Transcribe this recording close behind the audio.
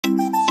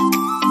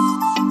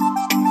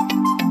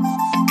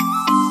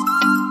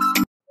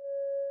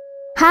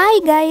Hi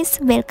guys,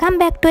 welcome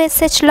back to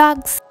SH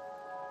Logs.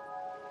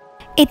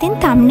 ඉතින්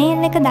thumbnail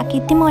එක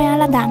දකිද්දිම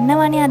ඔයාලා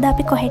දන්නවනේ අද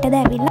අපි කොහෙටද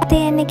ඇවිල්ලා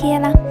තියෙන්නේ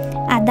කියලා.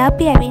 අද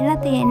අපි ඇවිල්ලා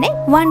තියෙන්නේ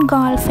One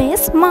Galle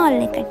Face mall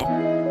එකට.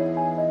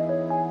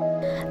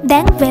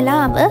 දැන්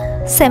වෙලාව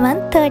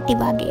 7:30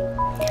 වගේ.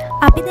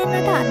 අපි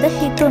දෙන්නට අද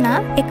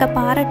හිතුණා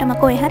එකපාරටම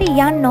කොහේ හරි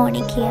යන්න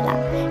ඕනේ කියලා.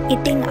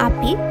 ඉතින්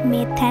අපි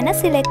මේ තැන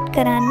select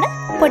කරන්න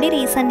පොඩි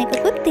රීසන්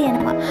එකකුත්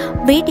තියෙනවා.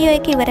 වීඩියෝ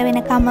එක ඉවර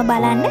වෙනකම්ම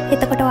බලන්න.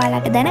 එතකොට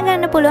ඔයාලට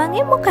දැනගන්න පුළුවන්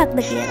ඒ මොකක්ද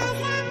කියලා.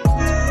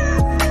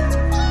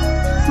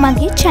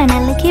 මගේ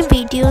channel එකේ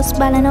videos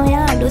බලන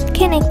ඔයා අලුත්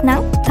කෙනෙක්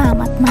නම්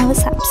තාමත් මාව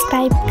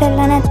subscribe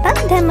කරලා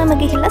නැත්නම් දැන්මම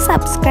ගිහිල්ලා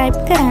subscribe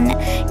කරන්න.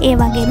 ඒ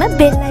වගේම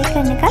bell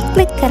icon එකත්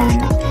click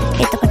කරන්න.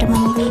 එතකොට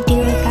මම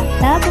වීඩියෝ එකක්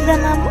දාපු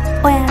ගමන්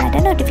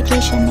ඔයාලට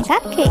notification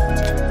එකක් එයි.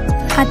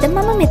 අද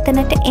මම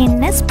මෙතනට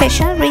එන්න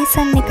special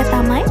reason එක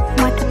තමයි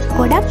මට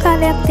ගොඩක්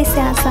කාලයක්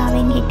තිස්සේ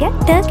ආසාවෙන් හිටිය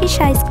Turkish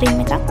Ice Cream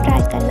එකක්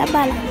try කරලා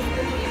බලන්න.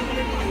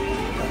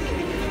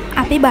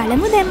 අපි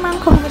බලමු දැන් මම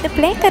කොහොමද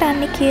play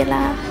කරන්න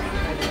කියලා.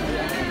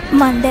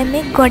 මම දැන්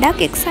මේ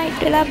ගොඩක් excited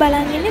වෙලා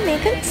බලන් ඉන්නේ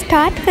මේක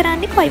start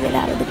කරන්නේ කොයි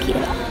වෙලාවද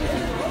කියලා.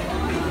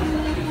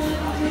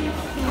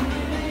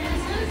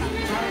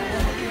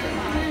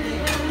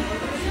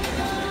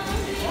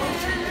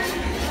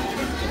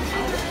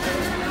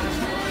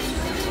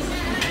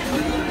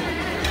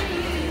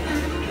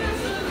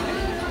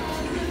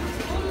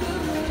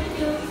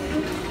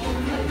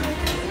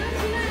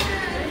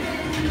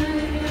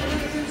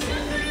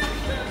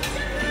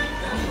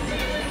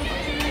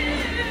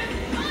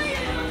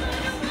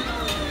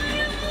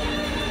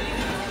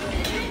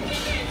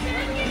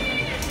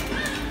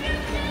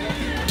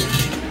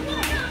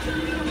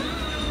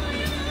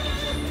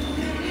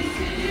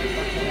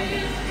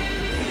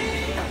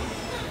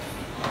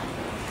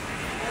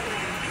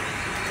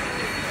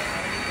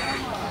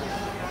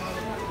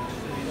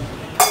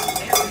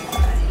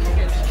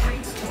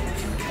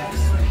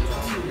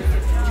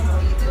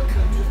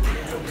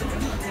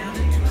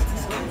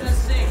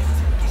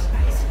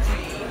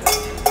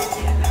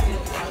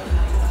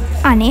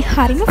 අනේ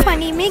හරිම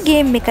ෆනි මේ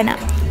ගේම් එක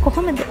නම්.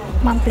 කොහොමද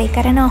මම ප්ලේ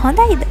කරනවා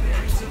හොඳයිද?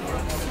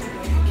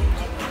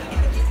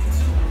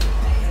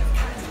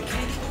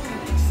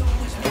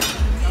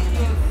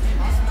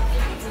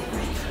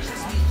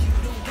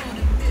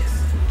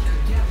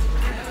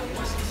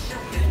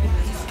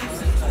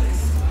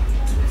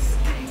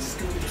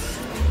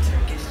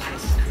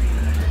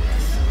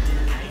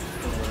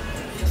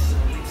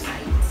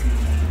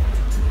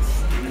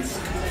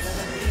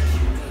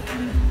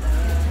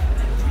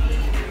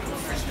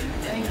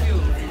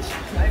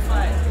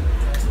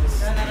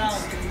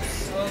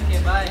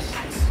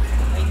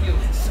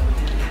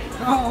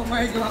 Oh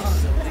my god.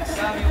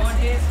 Come, you want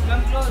it?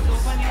 Come close,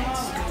 open your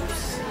mouth.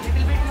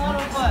 Little bit more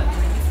open.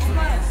 Come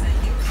on.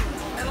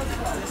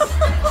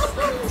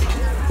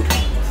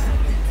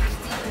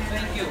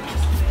 Thank you.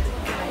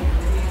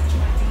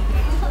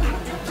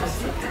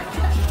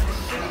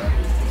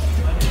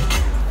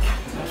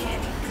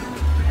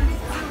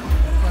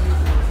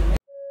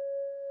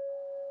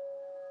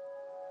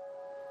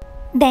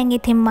 දැන්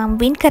ඉතින් මම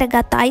වින්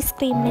කරගත් ice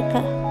cream එක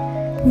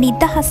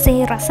නිදහසේ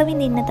රස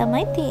විඳින්න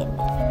තමයි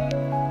තියෙන්නේ.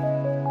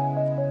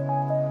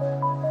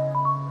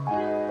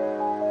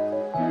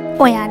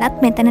 ඔයාලත්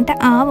මෙතනට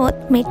ආවොත්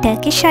මේ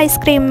Turkish Ice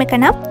Cream එක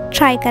නම්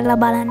try කරලා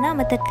බලන්න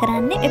අමතක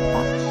කරන්න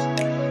එපා.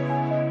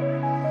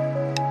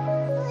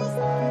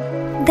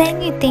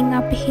 දැන් ඉතින්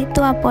අපි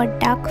හිතුවා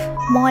පොඩ්ඩක්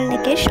mall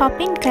එකේ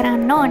shopping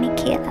කරන්න ඕනේ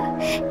කියලා.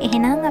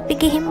 එහෙනම් අපි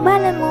ගිහින්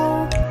බලමු.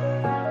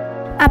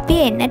 අපි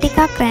එන්න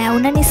ටිකක් රෑ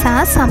වුණ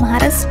නිසා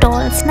සමහර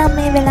stalls නම්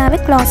මේ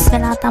වෙලාවේ close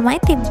වෙලා තමයි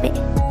තිබ්බේ.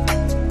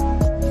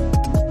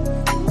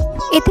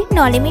 ඉතින්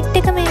no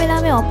limit එක මේ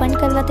වෙලාවේ open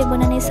කරලා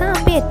තිබුණ නිසා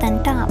අපි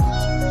එතනට ආවා.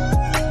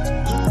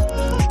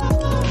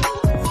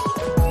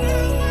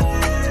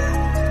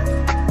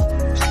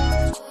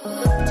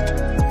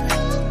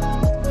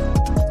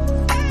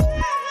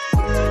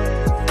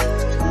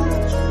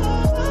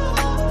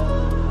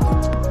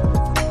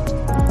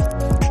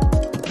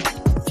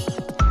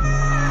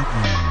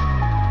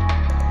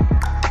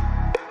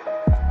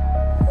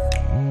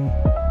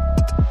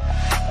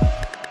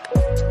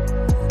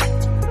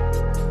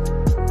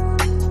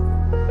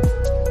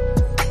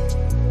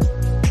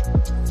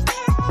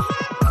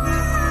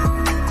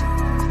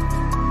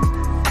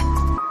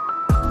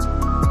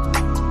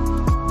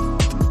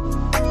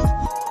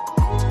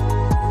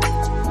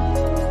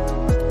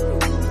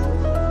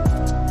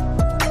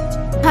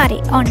 හරි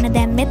ඔන්න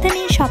දැන්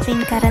මෙතනින්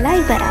shopping කරලා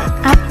ඉවරයි.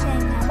 අපි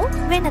දැන් යමු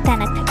වෙන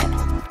තැනකට.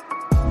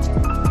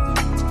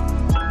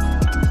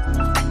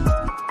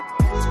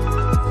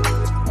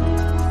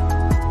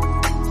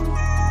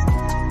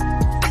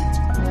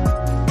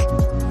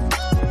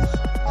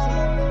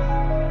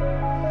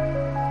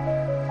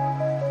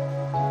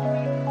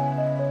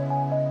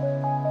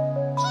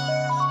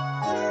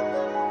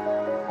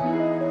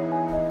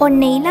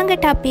 ඔන්න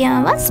ඊළඟට අපි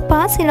ආවා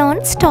spa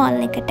salon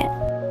stall එකට.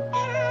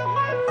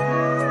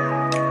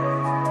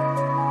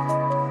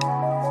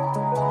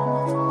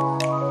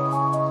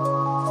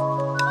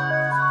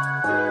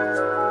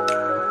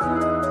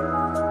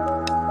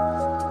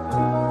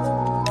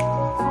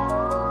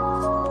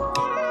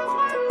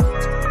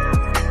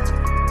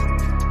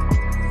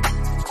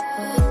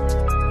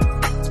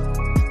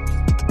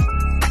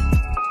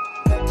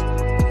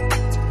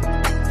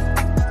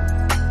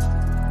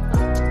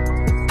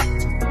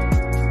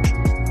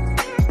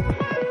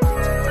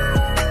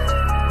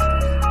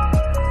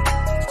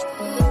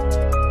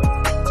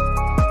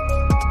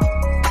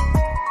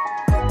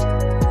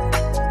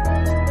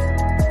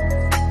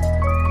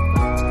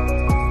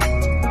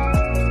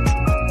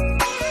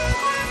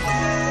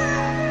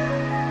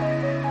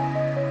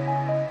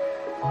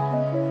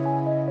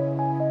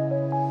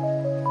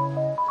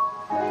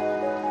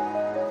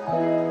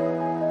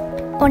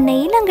 ඔන්න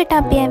ඊළඟට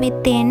අපි ඇවිත්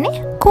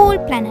තියෙන්නේ කූල්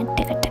ප්ලැනට්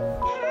එකට.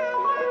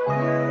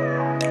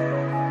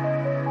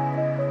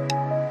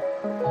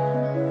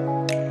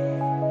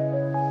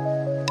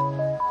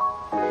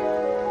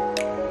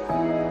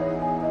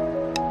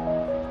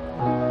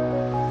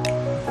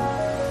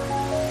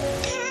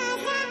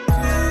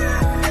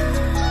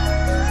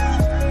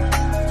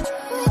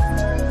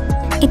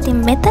 ඉතින්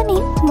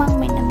මෙතනින් මම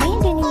මෙන්න මේ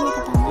ඩෙනිම් එක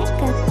තමයි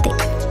ගත්තේ.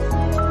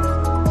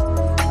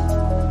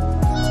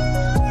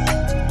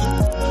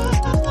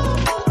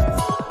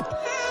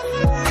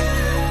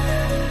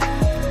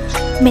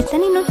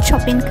 මෙතනිනුත්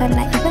shopping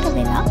කරලා ඉවර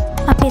වෙලා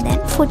අපි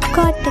දැන් food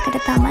court එකට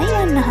තමයි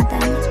යන්න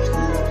හදන්නේ.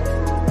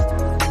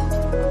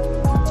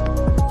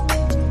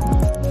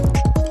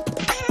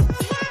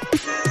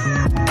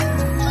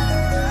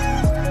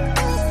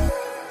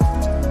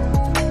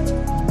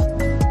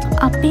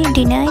 අපි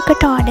ඩිනර්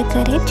එකට ඕඩර්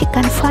කරේ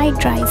chicken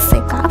fried rice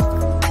එකක්.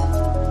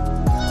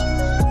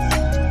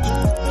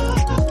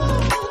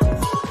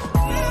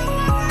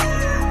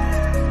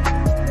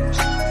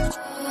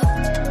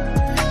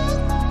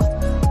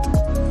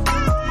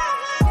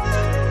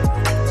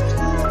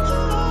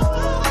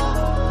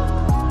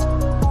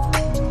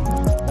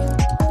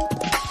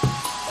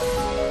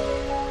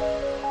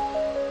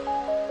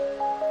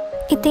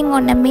 ඉතින්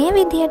ඔන්න මේ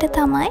විදියට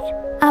තමයි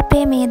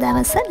අපේ මේ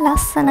දවස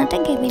ලස්සනට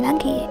ගෙවිලා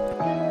ගියේ.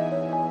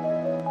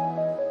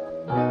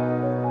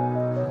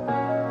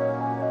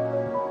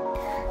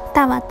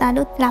 තවත්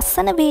අලුත්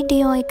ලස්සන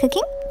වීඩියෝ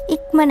එකකින්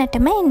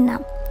ඉක්මනටම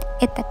එන්නම්.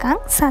 එතකන්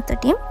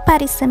සතුටින්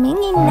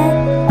පරිස්සමින් ඉන්න.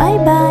 බයි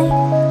බයි.